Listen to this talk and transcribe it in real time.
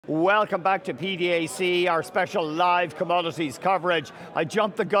Welcome back to PDAC, our special live commodities coverage. I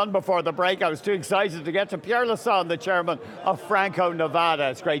jumped the gun before the break. I was too excited to get to Pierre Lassonde, the chairman of Franco-Nevada.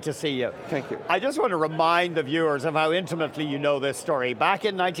 It's great to see you. Thank you. I just want to remind the viewers of how intimately you know this story. Back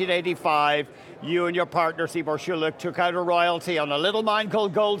in 1985, you and your partner, Seymour Schulich, took out a royalty on a little mine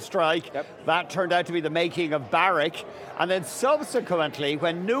called Gold Strike. Yep. That turned out to be the making of Barrick. And then subsequently,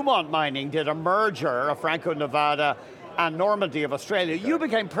 when Newmont Mining did a merger of Franco-Nevada and Normandy of Australia, you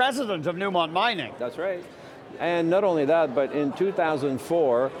became president of Newmont Mining. That's right. And not only that, but in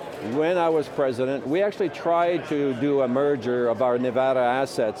 2004, when I was president, we actually tried to do a merger of our Nevada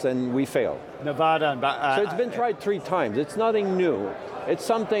assets and we failed. Nevada and so it's been tried 3 times. It's nothing new. It's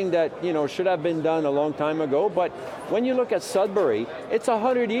something that should have been done a long time ago, but when you look at Sudbury, it's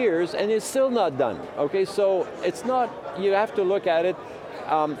 100 years and it's still not done. Okay, so it's not, you have to look at it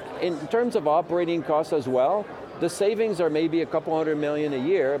in terms of operating costs as well. The savings are maybe a couple $100 million a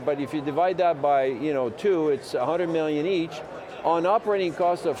year, but if you divide that by 2, it's $100 million each. On operating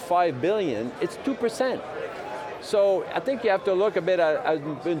costs of $5 billion, it's 2%. So I think you have to look a bit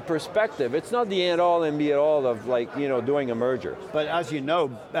in perspective. It's not the end all and be all of doing a merger. But as you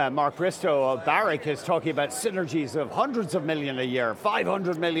know, Mark Bristow of Barrick is talking about synergies of hundreds of million a year,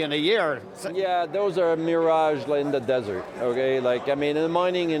 500 million a year. Yeah, those are a mirage in the desert, okay? In the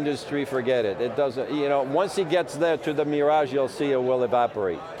mining industry, forget it. It doesn't, once he gets there to the mirage, you'll see it will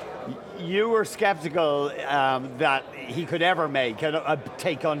evaporate. You were skeptical that he could ever make a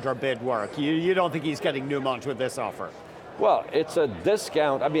take under bid work. You don't think he's getting Newmont with this offer? Well, it's a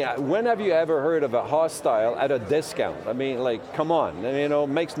discount. When have you ever heard of a hostile at a discount? Come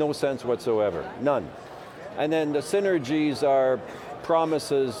on. Makes no sense whatsoever. None. And then the synergies are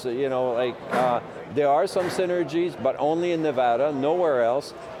promises, there are some synergies, but only in Nevada, nowhere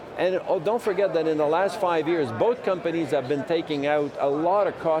else. And don't forget that in the last 5 years, both companies have been taking out a lot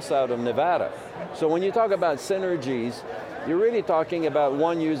of costs out of Nevada. So when you talk about synergies, you're really talking about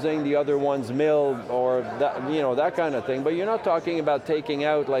one using the other one's mill or that kind of thing, but you're not talking about taking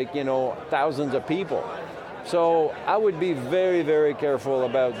out thousands of people. So I would be very, very careful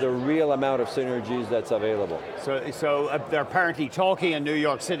about the real amount of synergies that's available. So they're apparently talking in New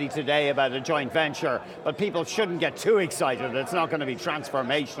York City today about a joint venture, but people shouldn't get too excited. It's not going to be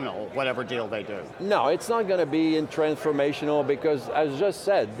transformational, whatever deal they do. No, it's not going to be transformational because, as just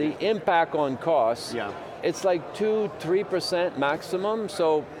said, the impact on costs, it's 2-3% maximum.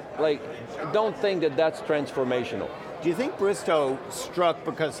 So don't think that that's transformational. Do you think Bristow struck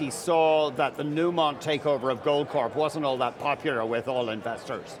because he saw that the Newmont takeover of Goldcorp wasn't all that popular with all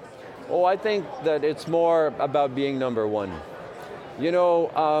investors? Oh, I think that it's more about being number one.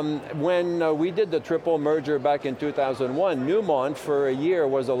 When we did the triple merger back in 2001, Newmont for a year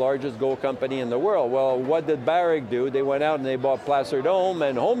was the largest gold company in the world. Well, what did Barrick do? They went out and they bought Placer Dome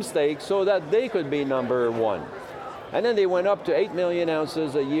and Homestake so that they could be number one. And then they went up to 8 million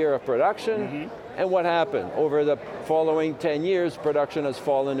ounces a year of production. Mm-hmm. And what happened? Over the following 10 years, production has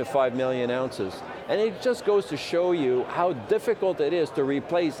fallen to 5 million ounces. And it just goes to show you how difficult it is to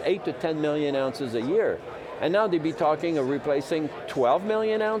replace 8 to 10 million ounces a year. And now they'd be talking of replacing 12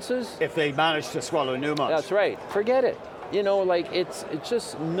 million ounces? If they manage to swallow Newmont. That's right. Forget it. It's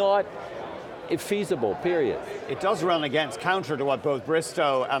just not feasible, period. It does run counter to what both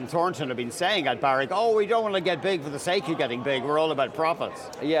Bristow and Thornton have been saying at Barrick. Oh, we don't want to get big for the sake of getting big. We're all about profits.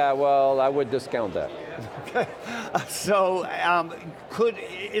 Yeah, well, I would discount that. Okay. So,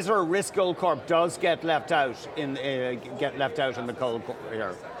 is there a risk Goldcorp does get left out in the coal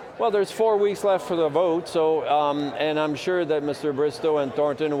here? Well, there's 4 weeks left for the vote, so and I'm sure that Mr. Bristow and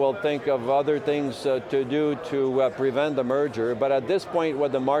Thornton will think of other things to do to prevent the merger. But at this point,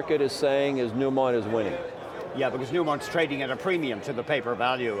 what the market is saying is Newmont is winning. Yeah, because Newmont's trading at a premium to the paper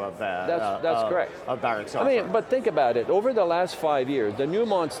value of that's correct. Of Barrick's offer. But think about it. Over the last 5 years, the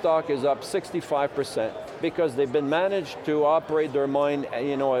Newmont stock is up 65% because they've been managed to operate their mine,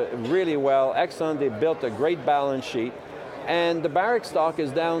 really well. Exxon, they built a great balance sheet. And the Barrick stock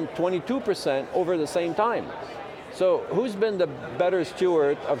is down 22% over the same time. So who's been the better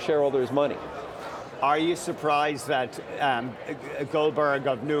steward of shareholders' money? Are you surprised that Goldberg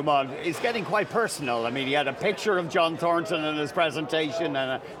of Newmont is getting quite personal? He had a picture of John Thornton in his presentation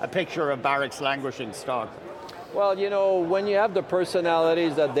and a picture of Barrick's languishing stock. Well, when you have the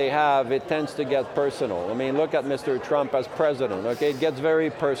personalities that they have, it tends to get personal. Look at Mr. Trump as president, okay? It gets very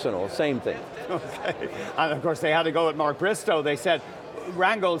personal, same thing. Okay, and of course they had to go with Mark Bristow. They said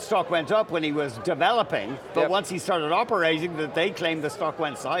Randgold's stock went up when he was developing, but once he started operating, they claimed the stock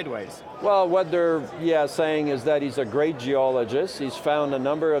went sideways. Well, what they're saying is that he's a great geologist. He's found a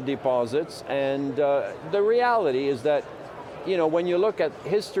number of deposits, and the reality is that when you look at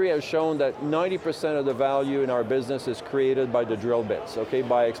history has shown that 90% of the value in our business is created by the drill bits, okay,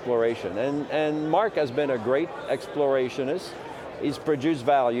 by exploration. And Mark has been a great explorationist. He's produced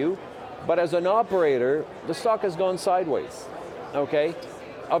value, but as an operator, the stock has gone sideways, okay?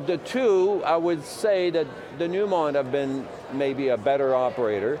 Of the two, I would say that the Newmont have been maybe a better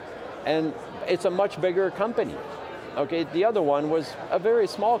operator, and it's a much bigger company. Okay, the other one was a very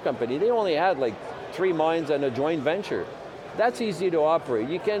small company. They only had like 3 mines and a joint venture. That's easy to operate.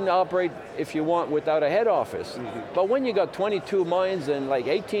 You can operate if you want without a head office. But when you got 22 mines in like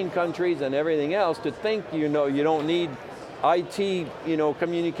 18 countries and everything else, to think you don't need IT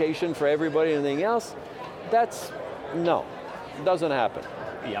communication for everybody and everything else, no, it doesn't happen.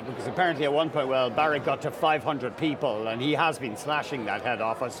 Yeah, because apparently at one point, Barrick got to 500 people and he has been slashing that head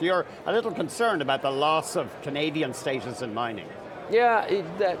office. You're a little concerned about the loss of Canadian status in mining. Yeah,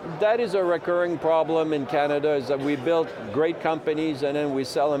 that is a recurring problem in Canada, is that we build great companies and then we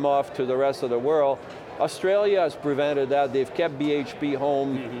sell them off to the rest of the world. Australia has prevented that. They've kept BHP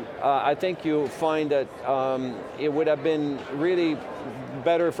home. I think you'll find that it would have been really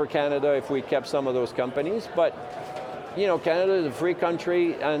better for Canada if we kept some of those companies, but Canada is a free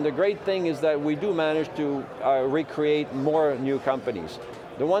country, and the great thing is that we do manage to recreate more new companies.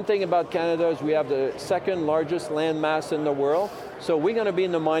 The one thing about Canada is we have the second largest land mass in the world, so we're going to be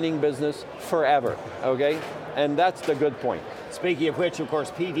in the mining business forever, okay? And that's the good point. Speaking of which, of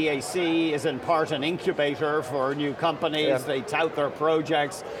course, PDAC is in part an incubator for new companies. Yeah. They tout their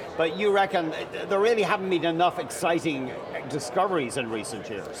projects, but you reckon there really haven't been enough exciting discoveries in recent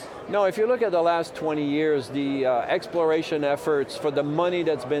years? No, if you look at the last 20 years, the exploration efforts for the money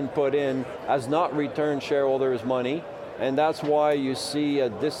that's been put in has not returned shareholders' money, and that's why you see a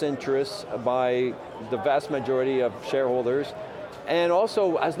disinterest by the vast majority of shareholders, and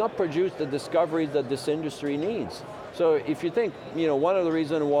also has not produced the discoveries that this industry needs. So if you think, one of the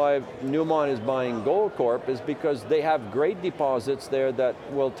reasons why Newmont is buying Goldcorp is because they have great deposits there that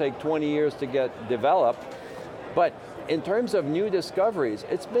will take 20 years to get developed. But in terms of new discoveries,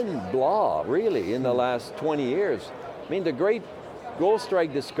 it's been blah, really, in the last 20 years. I mean, the great Gold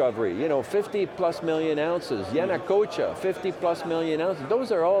Strike discovery, 50 plus million ounces, Yanacocha, 50 plus million ounces,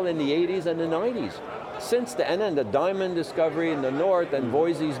 those are all in the 80s and the 90s. And then the diamond discovery in the north and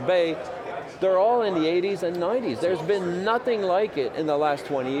Voisey's Bay, they're all in the 80s and 90s. There's been nothing like it in the last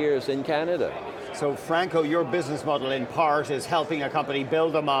 20 years in Canada. So Franco, your business model in part is helping a company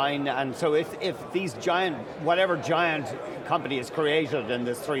build a mine, and so if these whatever giant company is created in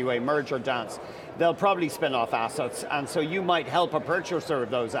this three-way merger dance, they'll probably spin off assets, and so you might help a purchaser of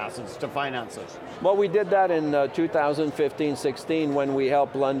those assets to finance it. Well, we did that in 2015-16 when we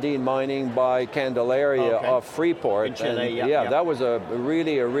helped Lundin Mining buy Candelaria off Freeport. In Chile, and that was a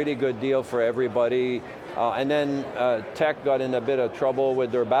really good deal for everybody. And then Teck got in a bit of trouble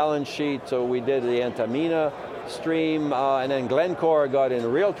with their balance sheet, so we did the Antamina stream, and then Glencore got in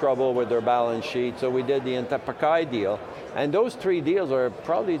real trouble with their balance sheet, so we did the Antapaccay deal. And those 3 deals are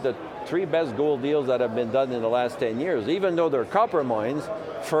probably the 3 best gold deals that have been done in the last 10 years. Even though they're copper mines,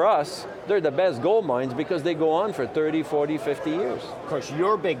 for us, they're the best gold mines because they go on for 30, 40, 50 years. Of course,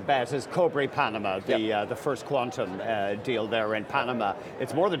 your big bet is Cobre Panama, the First Quantum deal there in Panama.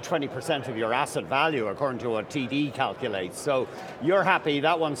 It's more than 20% of your asset value, according to what TD calculates. So you're happy,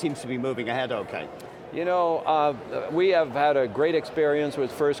 that one seems to be moving ahead okay. We have had a great experience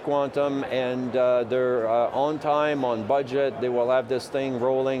with First Quantum, and they're on time, on budget. They will have this thing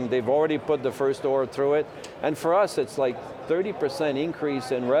rolling. They've already put the first ore through it. And for us, it's like 30%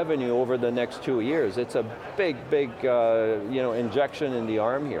 increase in revenue over the next 2 years. It's a big injection in the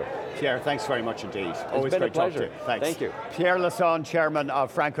arm here. Pierre, thanks very much indeed. Always been a pleasure. Thanks. Thank you. Pierre Lassonde, Chairman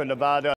of Franco-Nevada.